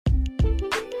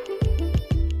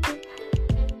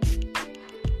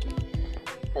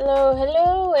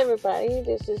Hello, everybody.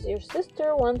 This is your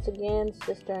sister once again,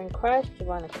 sister in Christ,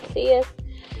 Giovanna Casillas.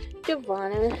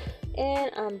 Giovanna,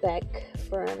 and I'm back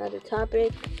for another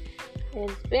topic.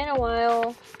 It's been a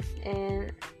while,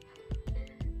 and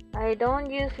I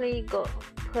don't usually talk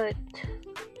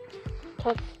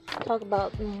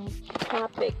about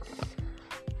topics.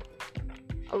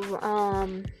 How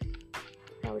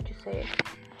would you say it?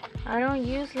 I don't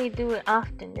usually do it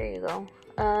often. There you go.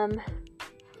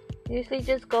 Usually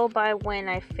just go by when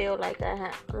I feel like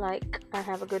I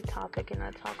have a good topic and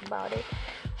I talk about it.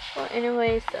 Well,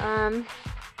 anyways,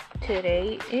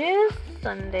 today is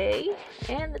Sunday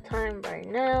and the time right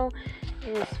now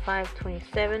is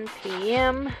 5:27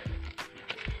 p.m.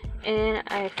 and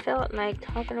I felt like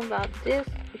talking about this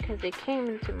because it came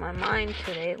into my mind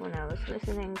today when I was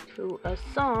listening to a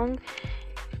song,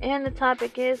 and the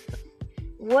topic is,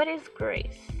 what is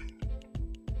grace?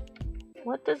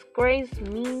 What does grace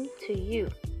mean to you?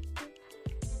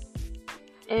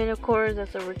 And of course,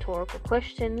 that's a rhetorical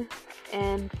question.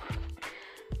 And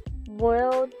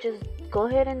well, just go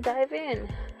ahead and dive in.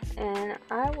 And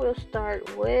I will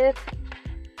start with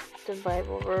the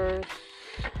Bible verse.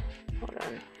 Hold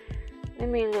on. Let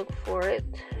me look for it.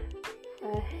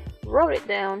 I wrote it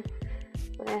down,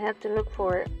 but I have to look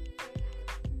for it.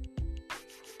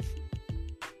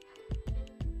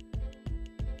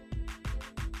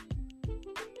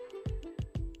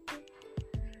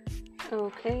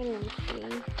 Okay, let me see.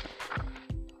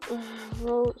 I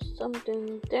wrote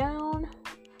something down.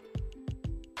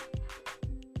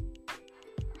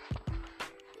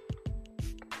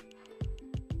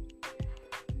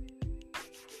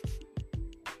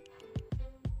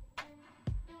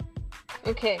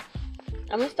 Okay,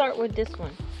 I'm gonna start with this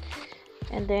one,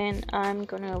 and then I'm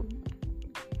gonna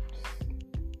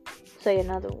say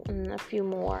a few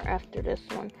more after this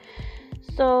one.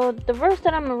 So the verse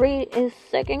that I'm going to read is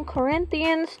 2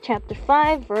 Corinthians chapter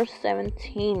 5 verse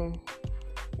 17.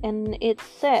 And it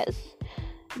says,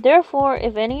 "Therefore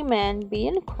if any man be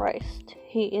in Christ,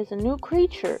 he is a new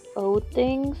creature. Old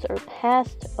things are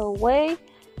passed away.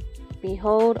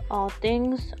 Behold, all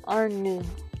things are new."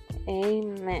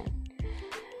 Amen.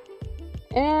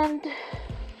 And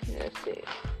let's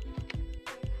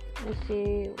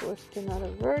see what's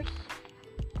another verse.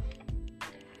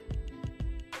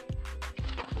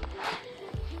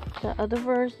 The other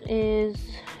verse is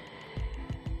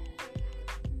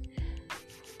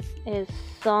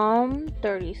Psalm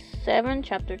 37,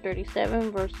 chapter 37,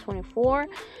 verse 24,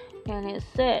 and it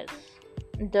says,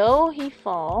 "Though he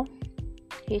fall,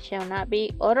 he shall not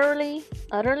be utterly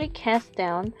cast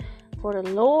down, for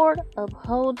the Lord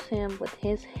upholds him with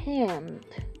his hand."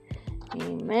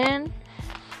 Amen.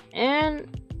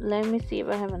 And let me see if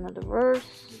I have another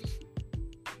verse.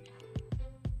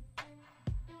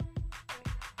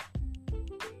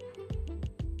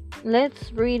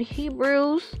 Let's read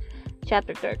Hebrews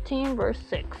chapter 13 verse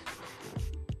 6.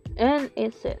 And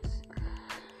it says,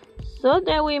 "So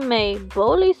that we may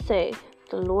boldly say,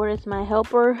 the Lord is my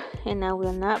helper, and I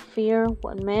will not fear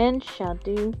what man shall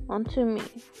do unto me."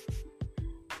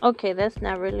 Okay, that's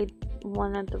not really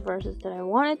one of the verses that I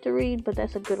wanted to read, but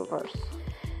that's a good verse.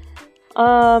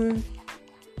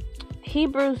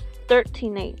 Hebrews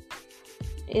 13:8.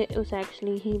 It was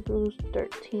actually Hebrews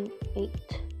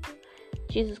 13:8.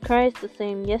 Jesus Christ the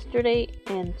same yesterday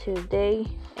and today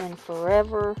and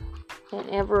forever and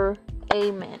ever.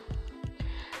 Amen.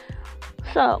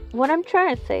 So, what I'm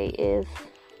trying to say is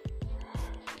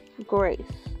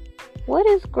grace. What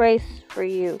is grace for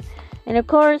you? And of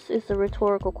course, it's a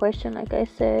rhetorical question, like I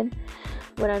said.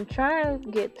 What I'm trying to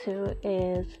get to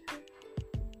is,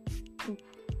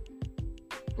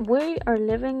 we are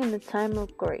living in the time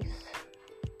of grace.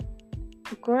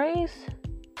 Grace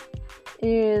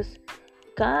is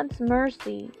God's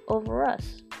mercy over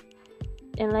us.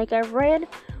 And like I read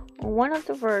one of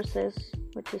the verses,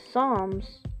 which is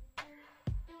Psalms,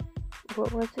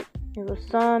 what was it? It was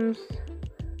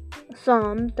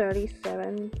Psalm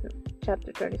 37,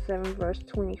 chapter 37, verse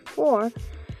 24,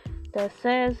 that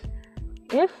says,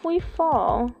 "If we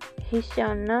fall, he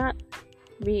shall not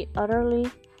be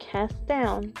utterly cast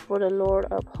down, for the Lord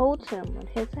upholds him with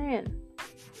his hand."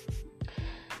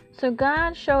 So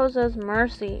God shows us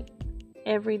mercy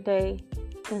every day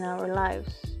in our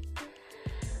lives.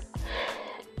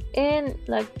 And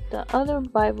like the other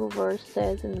Bible verse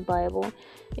says in the Bible,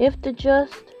 if the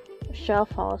just shall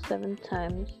fall 7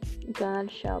 times, God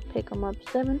shall pick them up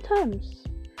 7 times.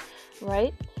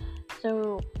 Right?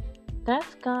 So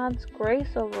that's God's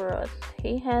grace over us.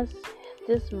 He has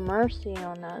this mercy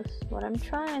on us. What I'm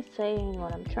trying to say and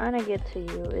what I'm trying to get to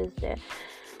you is that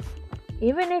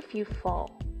even if you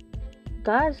fall,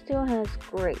 God still has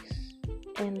grace,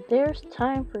 and there's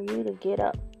time for you to get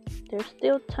up. There's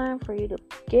still time for you to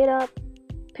get up,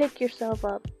 pick yourself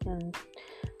up, and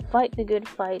fight the good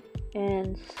fight,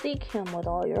 and seek Him with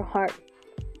all your heart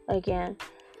again.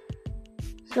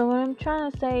 So what I'm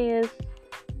trying to say is,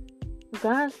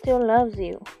 God still loves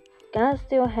you. God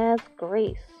still has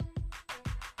grace.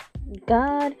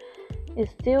 God is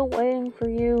still waiting for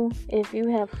you. If you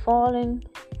have fallen,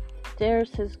 there's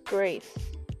His grace.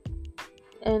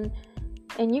 And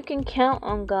you can count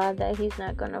on God that He's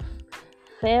not going to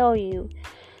fail you.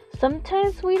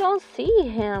 Sometimes we don't see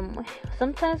Him.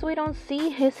 Sometimes we don't see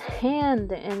His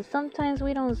hand. And sometimes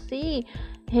we don't see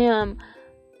Him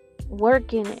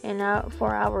working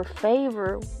for our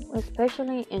favor,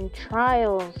 especially in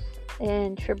trials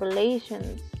and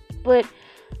tribulations. But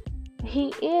He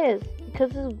is,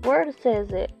 because His word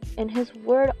says it. And His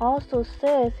word also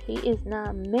says He is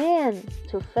not man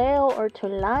to fail or to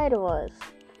lie to us.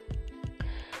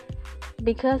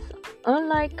 Because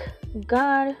unlike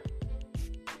God,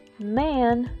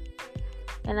 man,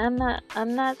 and I'm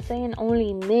not saying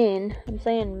only men, I'm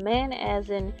saying men as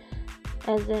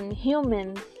in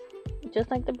humans, just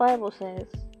like the Bible says.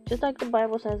 Just like the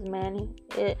Bible says man,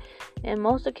 in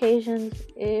most occasions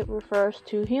it refers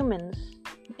to humans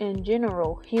in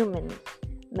general, humans,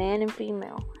 man and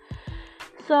female.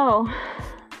 So,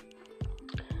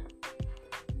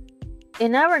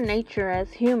 in our nature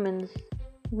as humans,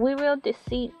 we will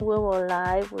deceive, we will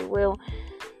lie, we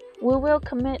will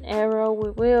commit error, we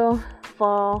will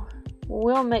fall,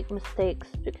 we will make mistakes,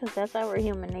 because that's our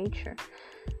human nature.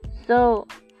 So,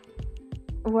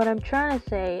 what I'm trying to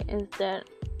say is that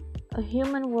a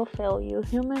human will fail you. A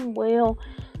human will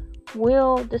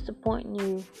disappoint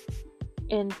you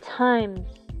in times.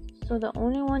 So the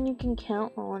only one you can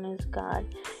count on is God.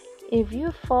 If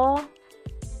you fall,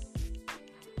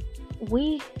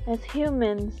 we as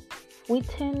humans, we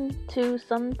tend to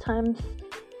sometimes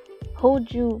hold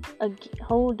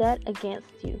that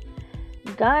against you.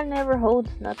 God never holds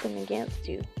nothing against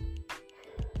you.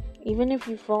 Even if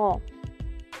you fall,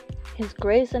 His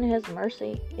grace and His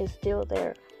mercy is still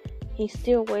there. He's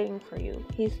still waiting for you.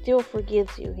 He still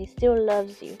forgives you. He still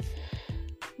loves you.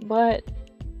 But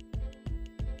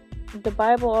the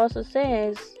Bible also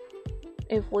says,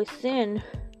 if we sin,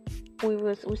 we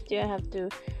still have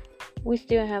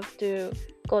to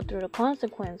go through the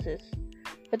consequences.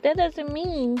 But that doesn't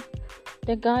mean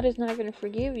that God is not going to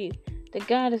forgive you. That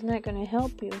God is not going to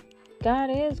help you. God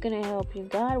is going to help you.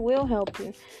 God will help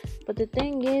you. But the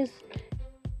thing is,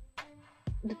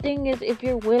 if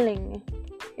you're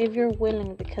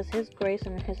willing, because His grace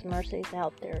and His mercy is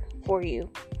out there for you.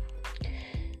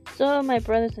 So, my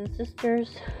brothers and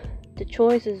sisters, the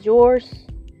choice is yours.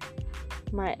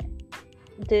 My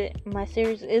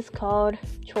series is called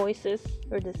Choices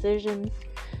or Decisions.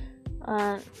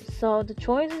 So the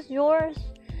choice is yours.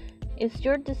 It's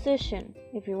your decision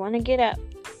if you want to get up,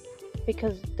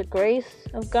 because the grace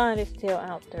of God is still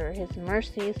out there. His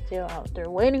mercy is still out there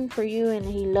waiting for you, and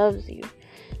He loves you.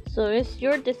 So it's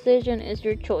your decision, it's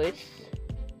your choice.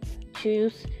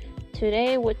 Choose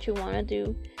today what you want to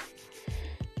do,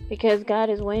 because God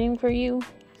is waiting for you.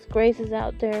 His grace is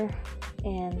out there,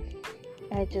 and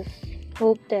I just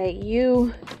hope that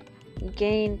you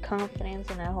gain confidence,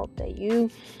 and I hope that you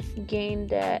gain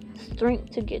that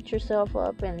strength to get yourself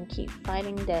up and keep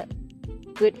fighting that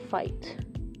good fight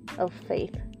of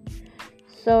faith.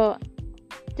 So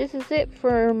this is it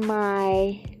for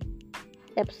my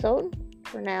episode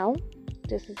for now.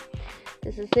 This is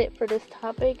it for this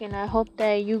topic, and I hope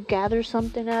that you gather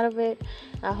something out of it.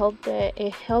 I hope that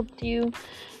it helped you,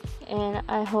 and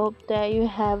I hope that you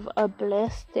have a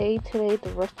blessed day today,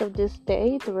 the rest of this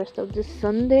day, the rest of this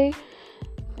Sunday.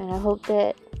 And I hope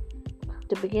that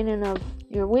the beginning of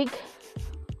your week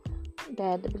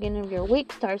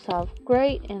starts off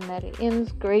great, and that it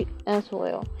ends great as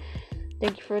well.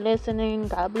 Thank you for listening.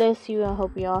 God bless you. I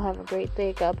hope you all have a great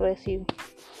day. God bless you.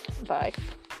 Bye.